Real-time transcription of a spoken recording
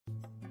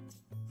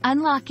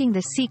Unlocking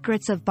the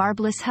Secrets of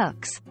Barbless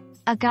Hooks,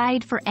 a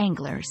guide for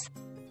anglers.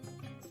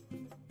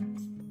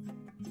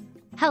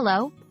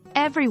 Hello,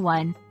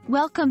 everyone.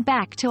 Welcome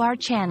back to our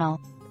channel.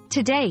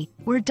 Today,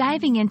 we're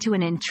diving into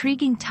an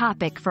intriguing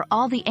topic for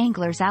all the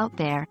anglers out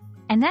there,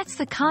 and that's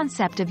the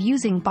concept of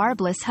using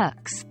barbless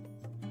hooks.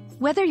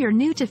 Whether you're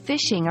new to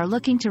fishing or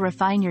looking to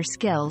refine your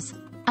skills,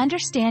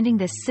 understanding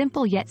this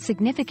simple yet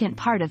significant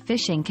part of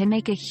fishing can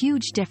make a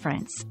huge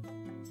difference.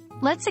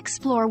 Let's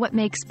explore what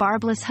makes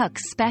barbless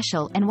hooks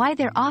special and why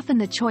they're often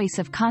the choice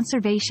of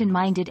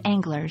conservation-minded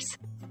anglers.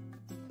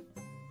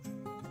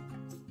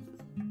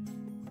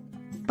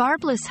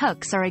 Barbless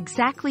hooks are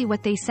exactly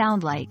what they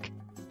sound like: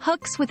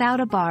 hooks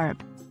without a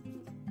barb.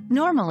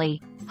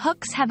 Normally,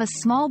 hooks have a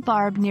small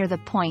barb near the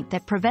point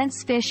that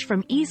prevents fish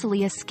from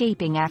easily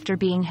escaping after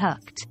being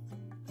hooked.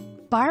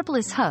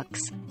 Barbless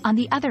hooks, on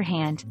the other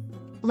hand,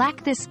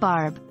 lack this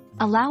barb,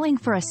 allowing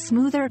for a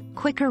smoother,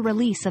 quicker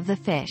release of the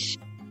fish.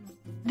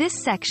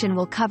 This section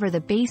will cover the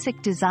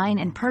basic design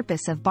and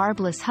purpose of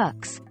barbless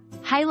hooks,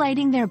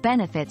 highlighting their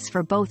benefits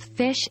for both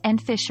fish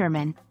and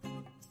fishermen.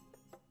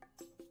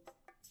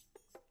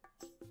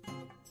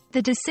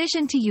 The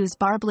decision to use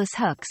barbless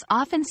hooks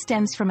often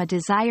stems from a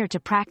desire to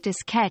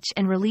practice catch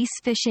and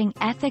release fishing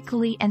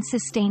ethically and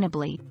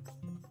sustainably.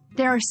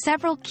 There are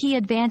several key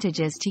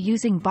advantages to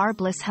using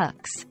barbless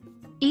hooks.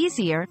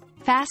 Easier,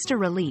 faster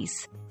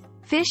release.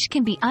 Fish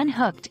can be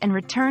unhooked and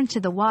returned to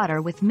the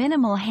water with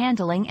minimal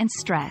handling and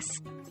stress.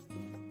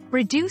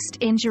 Reduced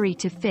injury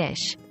to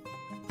fish.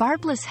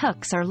 Barbless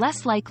hooks are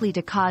less likely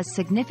to cause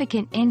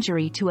significant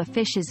injury to a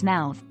fish's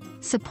mouth,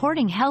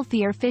 supporting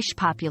healthier fish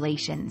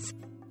populations.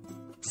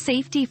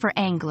 Safety for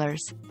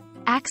anglers.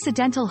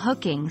 Accidental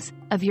hookings,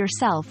 of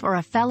yourself or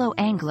a fellow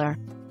angler,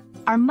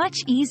 are much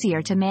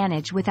easier to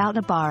manage without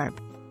a barb.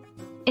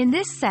 In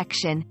this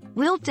section,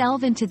 we'll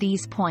delve into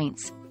these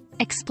points,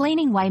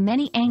 explaining why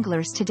many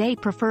anglers today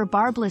prefer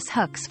barbless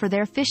hooks for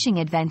their fishing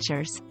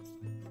adventures.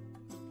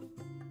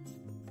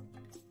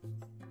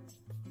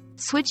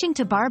 Switching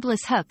to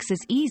barbless hooks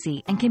is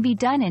easy and can be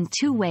done in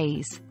two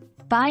ways: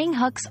 buying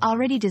hooks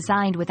already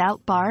designed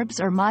without barbs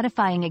or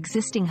modifying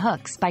existing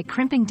hooks by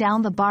crimping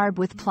down the barb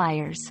with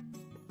pliers.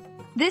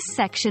 This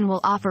section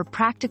will offer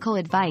practical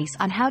advice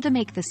on how to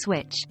make the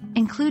switch,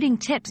 including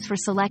tips for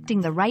selecting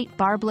the right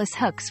barbless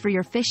hooks for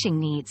your fishing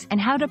needs and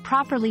how to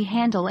properly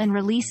handle and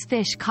release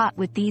fish caught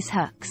with these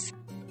hooks.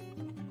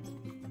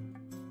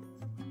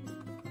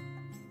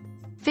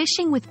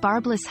 Fishing with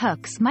barbless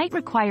hooks might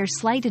require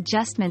slight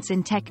adjustments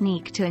in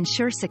technique to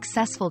ensure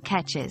successful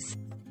catches.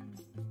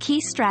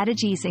 Key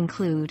strategies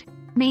include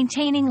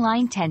maintaining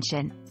line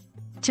tension.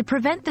 To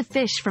prevent the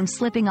fish from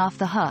slipping off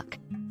the hook,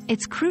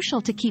 it's crucial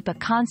to keep a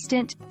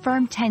constant,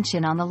 firm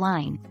tension on the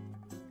line.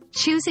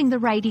 Choosing the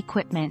right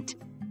equipment.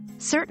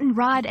 Certain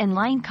rod and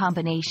line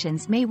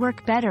combinations may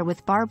work better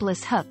with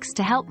barbless hooks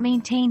to help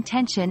maintain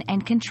tension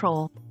and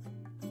control.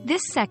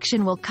 This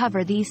section will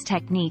cover these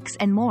techniques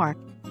and more,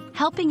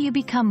 helping you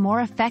become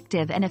more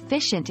effective and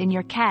efficient in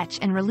your catch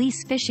and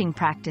release fishing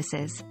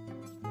practices.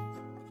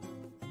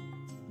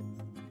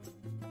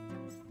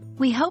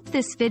 We hope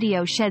this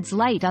video sheds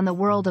light on the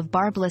world of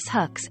barbless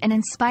hooks and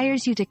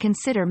inspires you to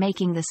consider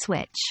making the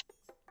switch.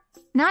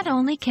 Not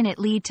only can it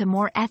lead to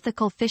more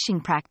ethical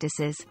fishing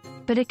practices,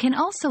 but it can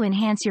also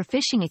enhance your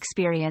fishing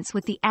experience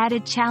with the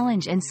added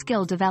challenge and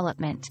skill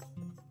development.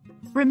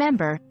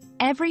 Remember,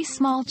 every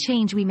small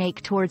change we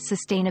make towards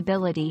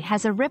sustainability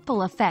has a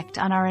ripple effect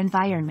on our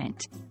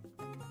environment.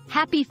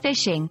 Happy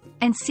fishing,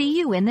 and see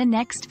you in the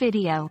next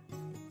video.